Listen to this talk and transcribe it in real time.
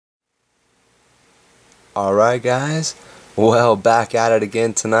Alright guys, well, back at it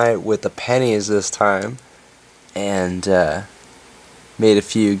again tonight with the pennies this time, and made a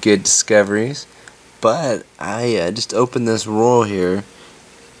few good discoveries. But I just opened this roll here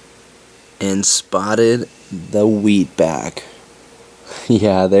and spotted the wheat back.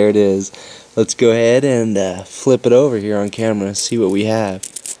 Yeah, there it is. Let's go ahead and flip it over here on camera and see what we have.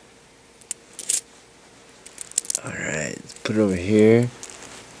 Alright, let's put it over here.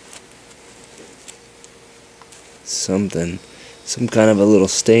 Some kind of a little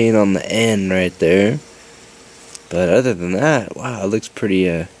stain on the end right there. But other than that, wow, it looks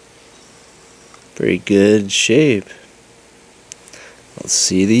pretty good shape. Let's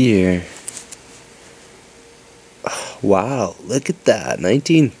see the year. Oh, wow, look at that,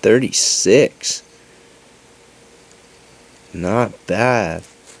 1936. Not bad.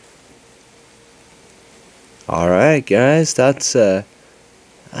 Alright guys, that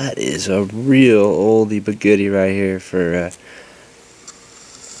is a real oldie but goodie right here for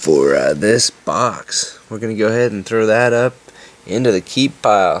this box. We're gonna go ahead and throw that up into the keep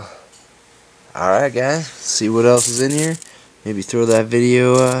pile. Alright guys, see what else is in here. Maybe throw that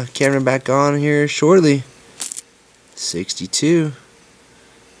video camera back on here shortly. 62.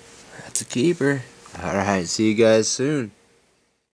 That's a keeper. Alright, see you guys soon.